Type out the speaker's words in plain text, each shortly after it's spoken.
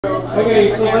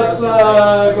Okay, so let's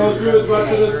go through as much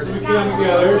of this as we can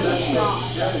together.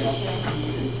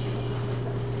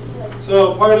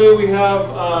 So part A, we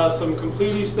have some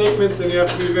completely statements, and you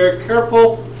have to be very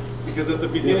careful because at the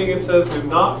beginning it says do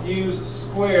not use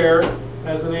square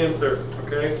as an answer.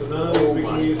 Okay, so none of these we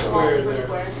can use square in there.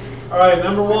 All right,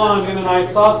 number one, in an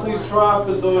isosceles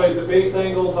trapezoid, the base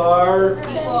angles are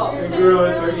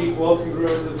congruent or equal.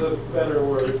 Congruent is a better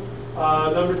word.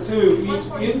 Number two, each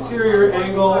interior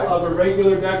angle of a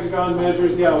regular hexagon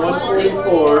measures,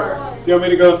 144. Do you want me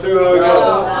to go through how we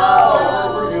got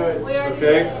that? We're good.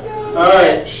 Okay. All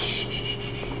right.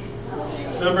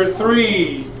 Number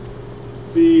three,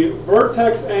 the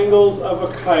vertex angles of a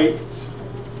kite.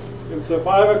 And so if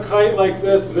I have a kite like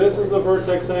this, this is the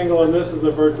vertex angle and this is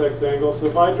the vertex angle. So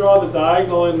if I draw the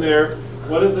diagonal in there,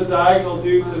 what does the diagonal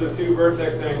do to the two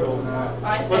vertex angles?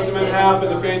 Splits them in half,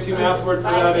 and the fancy math word for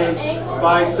that is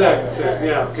bisect.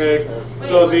 Yeah, okay.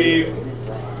 So the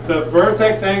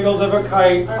vertex angles of a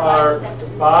kite are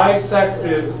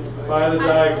bisected by the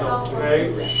diagonal,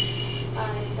 okay?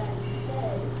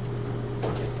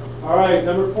 All right,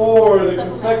 number four, the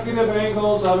consecutive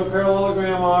angles of a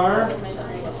parallelogram are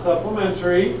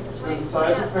supplementary, because the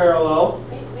sides are parallel.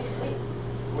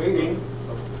 Waiting.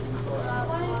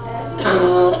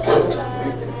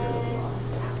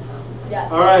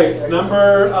 All right,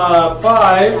 number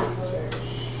five,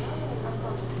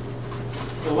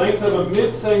 the length of a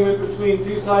mid-segment between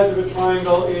two sides of a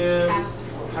triangle is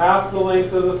half the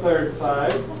length of the third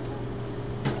side.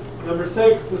 Number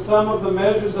six, the sum of the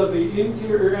measures of the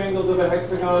interior angles of a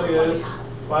hexagon is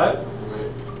what?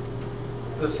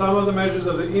 The sum of the measures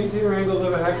of the interior angles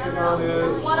of a hexagon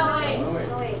is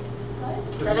 108.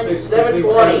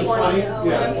 720.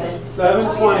 Yeah,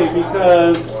 720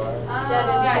 because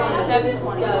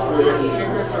 720. Yeah,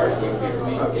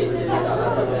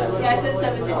 I said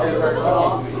 720.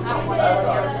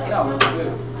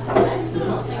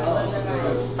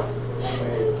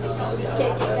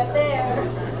 Can't get up there.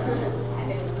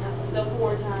 So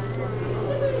 4 times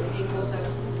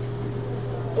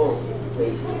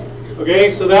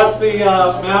Okay, so that's the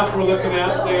math we're looking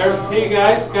at there. Hey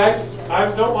guys, I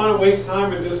don't want to waste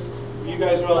time and just you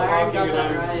guys are all talking and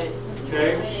I'm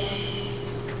okay.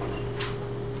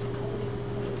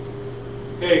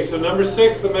 Okay, so number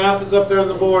 6, the math is up there on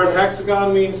the board.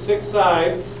 Hexagon means 6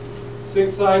 sides.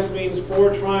 6 sides means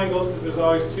 4 triangles because there's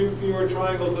always 2 fewer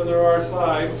triangles than there are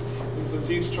sides. And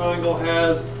since each triangle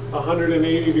has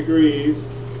 180 degrees,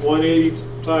 180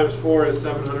 times 4 is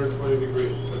 720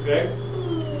 degrees. Okay?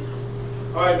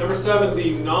 All right, number 7,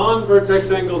 the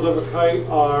non-vertex angles of a kite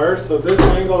are, so this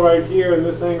angle right here and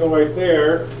this angle right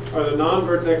there are the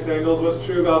non-vertex angles. What's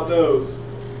true about those?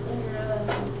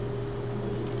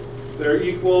 They're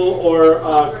equal or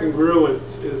congruent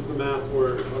is the math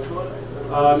word.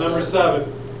 Number 7.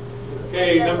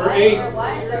 Okay, number 8. They're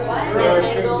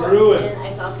congruent.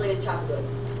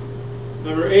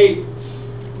 Number 8.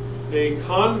 A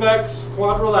convex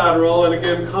quadrilateral, and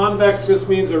again, convex just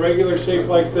means a regular shape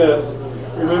like this.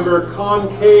 Remember,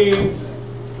 concave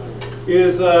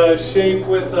is a shape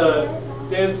with a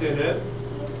dent in it.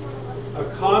 A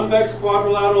convex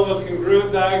quadrilateral with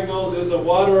congruent diagonals is a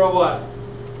what or a what?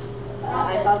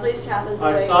 Isosceles trapezoid.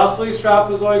 Isosceles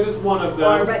trapezoid is one of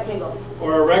them. Or a rectangle.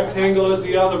 Or a rectangle is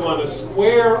the other one. A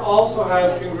square also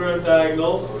has congruent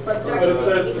diagonals, but it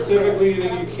says specifically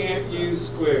that you can't use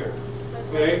square.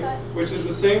 Okay? Which is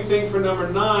the same thing for number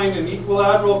 9. An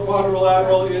equilateral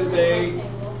quadrilateral is a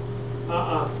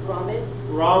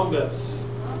rhombus.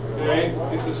 Okay?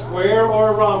 It's a square or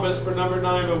a rhombus for number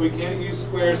 9, but we can't use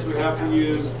square, so we have to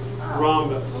use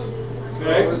rhombus.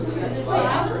 Okay?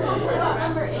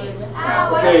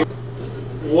 Okay.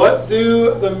 What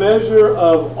do the measure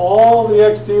of all the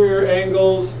exterior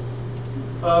angles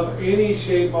of any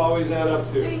shape always add up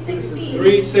to? 360.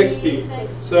 360.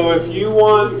 So if you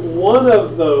want one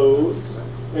of those,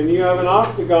 and you have an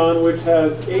octagon which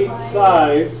has 8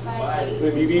 sides,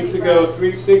 then you need to go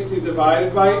 360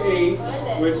 divided by 8,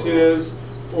 which is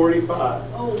 45.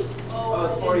 Oh,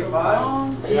 it's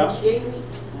 45? Yeah.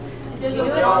 There's a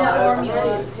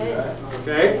formula.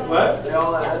 Okay, what?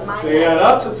 They add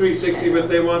up to 360, but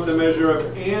they want the measure of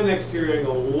an exterior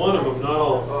angle. One of them, not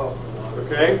all of them.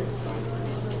 Okay?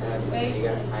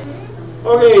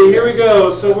 Okay, here we go.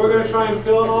 So we're going to try and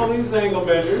fill in all these angle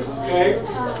measures. Okay?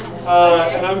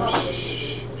 And I'm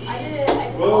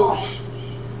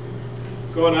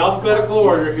go in alphabetical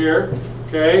order here.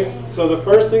 Okay? So the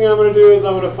first thing I'm going to do is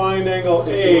I'm going to find angle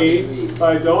A. If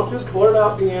I don't just blurt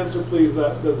out the answer, please,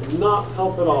 that does not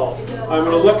help at all. I'm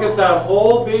going to look at that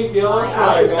whole big yellow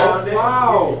triangle.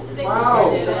 Wow. Wow.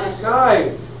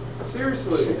 Guys,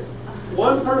 seriously.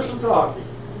 one person talking.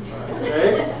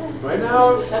 Okay? Right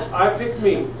now, I pick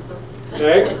me.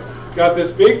 Okay? Got this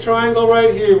big triangle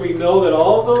right here. We know that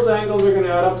all of those angles are going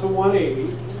to add up to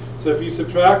 180. So if you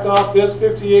subtract off this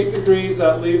 58 degrees,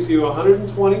 that leaves you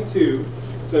 122.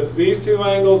 Since these two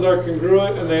angles are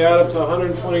congruent and they add up to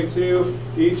 122,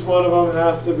 each one of them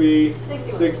has to be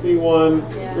 61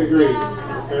 degrees.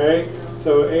 Okay?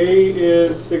 So A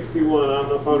is 61. I don't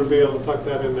know if I'm going to be able to tuck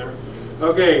that in there.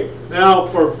 Okay, now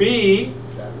for B,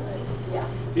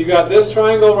 you got this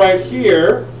triangle right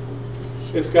here.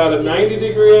 It's got a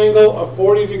 90-degree angle, a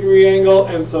 40-degree angle,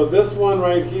 and so this one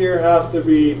right here has to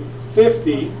be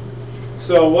 50.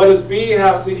 So what does B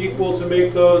have to equal to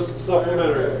make those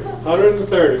supplementary?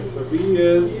 130. So B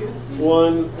is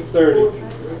 130.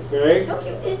 Okay?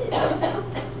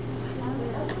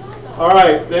 All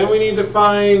right, then we need to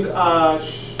find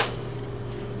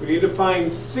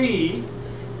C.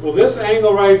 Well, this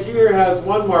angle right here has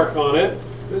 1 mark on it.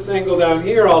 This angle down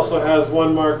here also has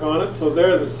 1 mark on it, so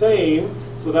they're the same.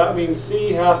 So that means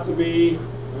C has to be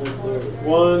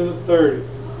 130.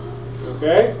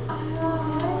 Okay?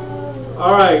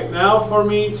 All right, now for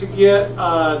me to get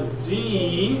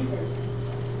D,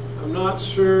 I'm not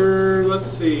sure, let's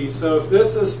see. So if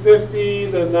this is 50,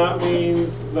 then that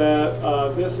means that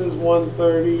this is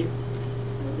 130,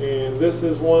 and this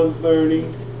is 130.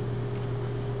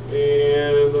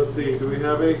 And let's see, do we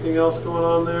have anything else going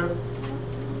on there?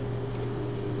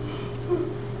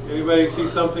 Anybody see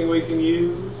something we can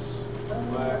use?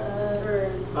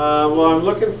 Well, I'm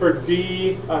looking for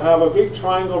D. I have a big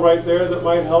triangle right there that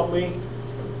might help me.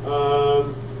 I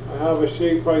have a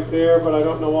shape right there, but I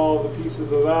don't know all of the pieces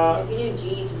of that. If you do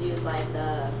G, you can use like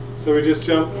the... So we just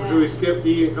jump, should we skip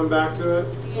D and come back to it?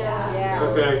 Yeah.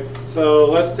 Okay, so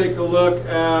let's take a look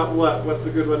at what's a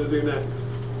good one to do next?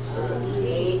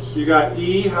 H. You got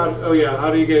E, how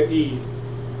do you get E?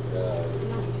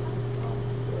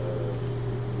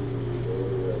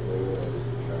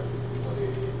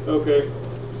 Okay,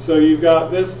 so you've got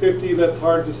this 50 that's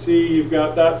hard to see, you've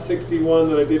got that 61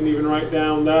 that I didn't even write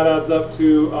down, that adds up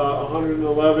to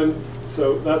 111,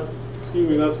 so that's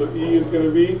what E is going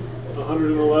to be,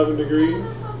 111 degrees.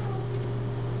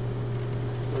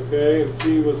 Okay, and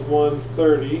C was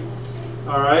 130.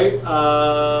 All right,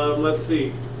 let's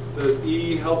see, does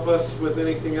E help us with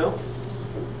anything else?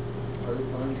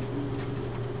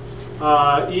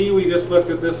 E, we just looked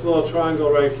at this little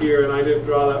triangle right here, and I didn't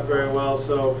draw that very well,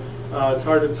 so it's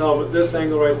hard to tell, but this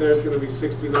angle right there is going to be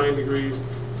 69 degrees,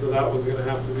 so that one's going to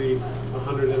have to be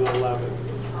 111.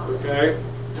 Okay?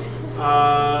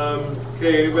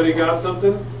 Okay, anybody got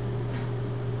something?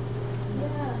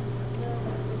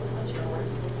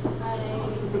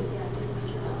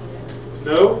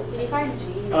 No? Can you find G?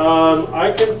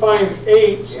 I can find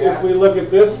H if we look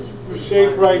at this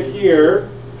shape right here.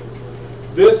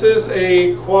 This is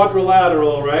a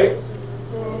quadrilateral, right?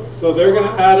 So they're going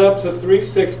to add up to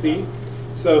 360.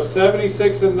 So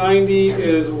 76 and 90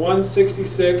 is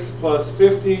 166 plus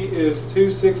 50 is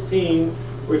 216,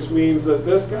 which means that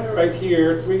this guy right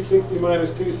here, 360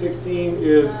 minus 216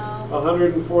 is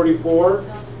 144,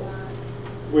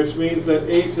 which means that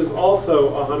H is also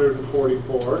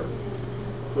 144.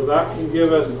 So that can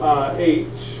give us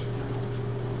H.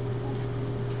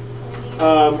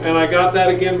 And I got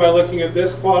that again by looking at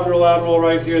this quadrilateral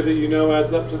right here that you know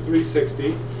adds up to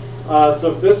 360. So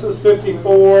if this is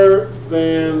 54,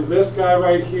 then this guy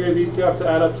right here, these two have to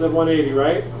add up to 180,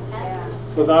 right?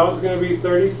 So that one's going to be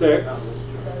 36.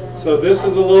 So this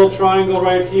is a little triangle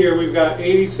right here. We've got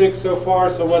 86 so far,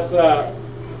 so what's that?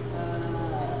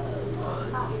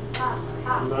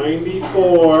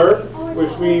 94,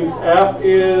 which means F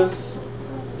is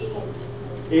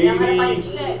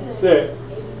 86.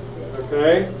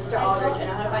 Okay? Mr. Aldrich, I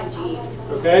know how to find G.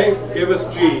 Okay, give us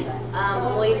G.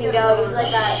 Well, you can go, you see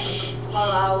like that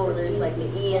quadrilateral where there's like the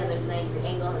E and there's 90-degree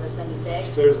angles and there's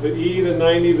 76. There's the E, the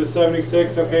 90, the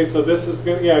 76. Okay, so this is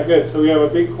good. Yeah, good. So we have a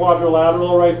big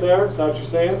quadrilateral right there. Is that what you're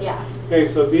saying? Yeah. Okay,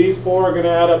 so these four are going to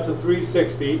add up to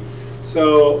 360.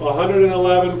 So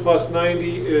 111 plus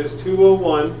 90 is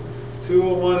 201.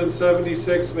 201 and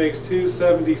 76 makes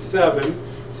 277.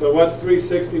 So what's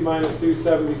 360 minus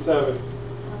 277?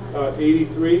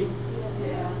 83.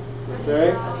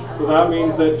 Okay, so that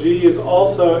means that G is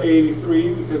also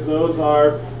 83 because those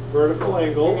are vertical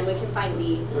angles. And then we can find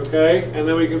D. Okay, and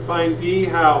then we can find D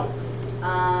how?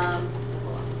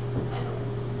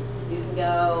 You can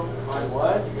go. Find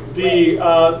what? D,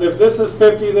 if this is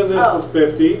 50, then this is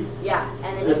 50. Yeah,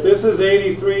 and then If this is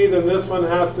 83, then this one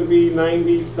has to be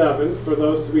 97 for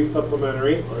those to be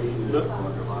supplementary.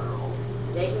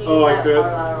 yeah, They can use Oh, I that could.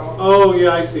 quadrilateral. Oh,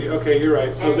 yeah, I see. Okay, you're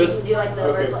right. So And this. you can do like the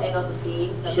okay. vertical angles with C.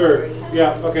 So Sure.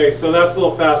 Yeah. Okay. So that's a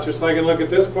little faster. So I can look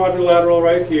at this quadrilateral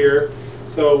right here.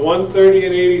 So 130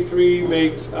 and 83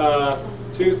 makes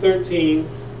 213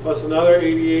 plus another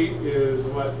 88 is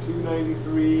what?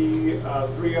 293,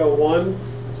 301.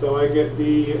 So I get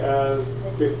D as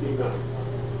 59.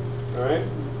 All right.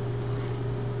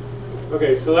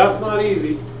 Okay. So that's not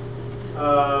easy,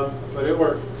 but it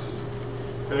works.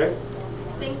 Okay.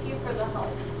 Thank you for the help.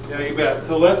 Yeah, you bet.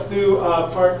 So let's do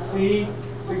part C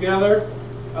together,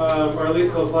 or at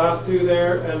least those last two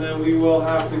there, and then we will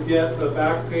have to get the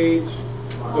back page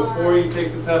before you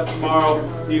take the test tomorrow.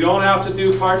 You don't have to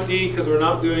do part D because we're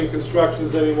not doing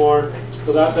constructions anymore,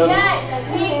 so that doesn't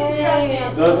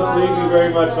leave you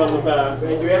very much on the back. Do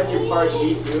we have to do part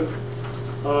D too?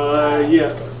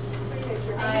 Yes.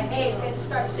 I hate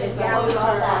construction. Yeah, we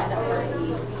also asked that for E.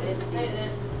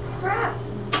 Crap.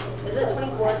 Is it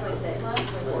 24 or 26? No,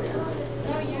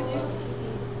 you do.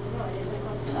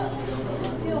 I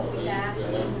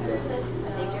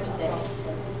think you're sick.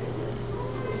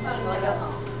 I want to go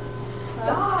home.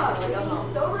 Stop. I want to go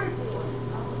home. So rude.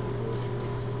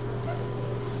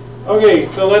 Okay,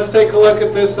 so let's take a look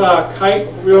at this kite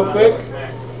real quick.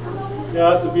 Yeah,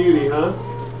 that's a beauty, huh?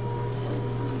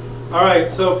 All right,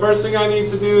 so first thing I need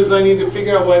to do is I need to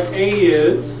figure out what A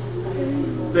is.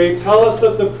 They tell us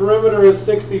that the perimeter is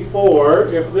 64.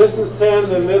 If this is 10,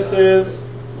 then this is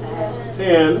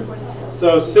 10.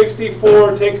 So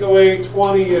 64 take away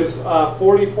 20 is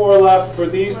 44 left for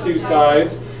these two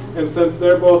sides. And since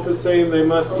they're both the same, they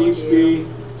must each be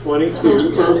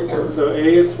 22. So A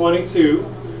is 22.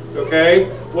 Okay?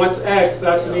 What's X?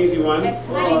 That's an easy one.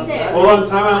 96. Hold on,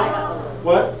 time out.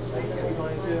 What?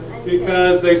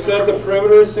 Because they said the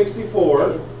perimeter is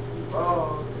 64.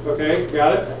 Okay,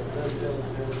 got it?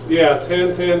 Yeah,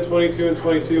 10, 10, 22, and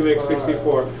 22 makes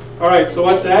 64. All right, so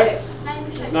what's X?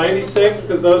 96,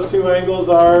 because those two angles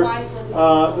are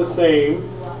the same.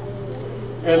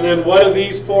 And then what do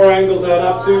these four angles add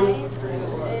up to?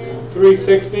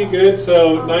 360, good.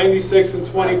 So 96 and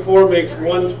 24 makes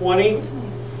 120.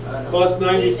 Plus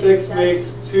 96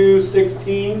 makes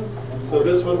 216. So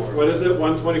this one, what is it?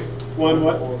 121,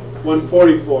 what?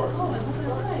 144.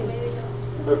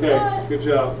 Okay, good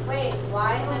job. Wait,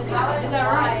 why? Is that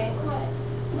right?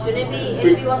 Shouldn't it be, it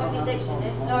should be 156, shouldn't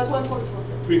it? No, it's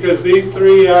 144. Because these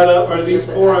three add up, or these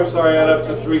four, I'm sorry, add up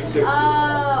to 360. I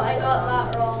got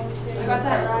that wrong. I got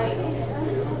that right.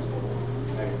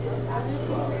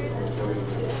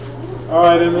 All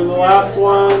right, and then the last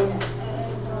one.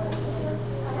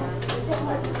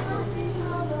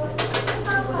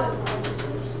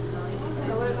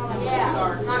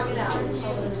 Yeah, knock it out.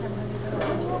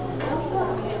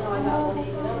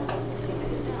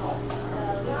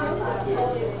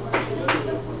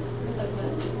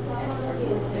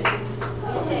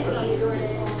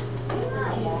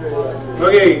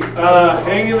 Okay,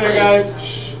 hang in there, guys.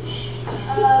 Shh, shh.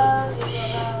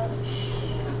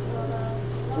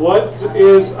 What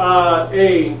is A? I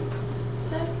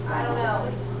don't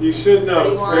know. You should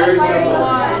know. It's very simple.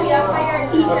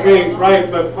 Okay, right,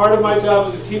 but part of my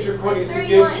job as a teacher, Courtney, is to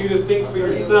get you to think for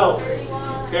yourself.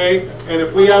 Okay, and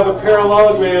if we have a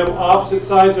parallelogram, opposite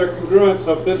sides are congruent.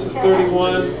 So if this is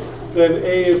 31, then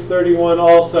A is 31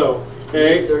 also.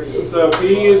 Okay, so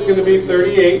B is going to be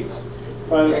 38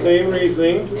 by the same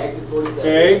reasoning.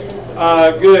 Okay,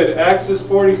 good. X is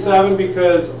 47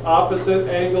 because opposite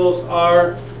angles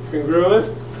are congruent.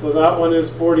 So that one is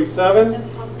 47.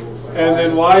 And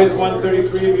then Y is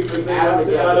 133 because they have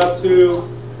to add up to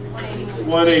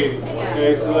 180.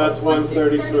 Okay, so that's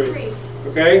 133.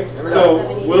 Okay, so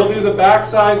we'll do the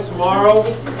backside tomorrow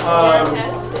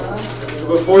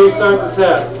before you start the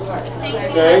test.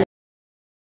 Okay.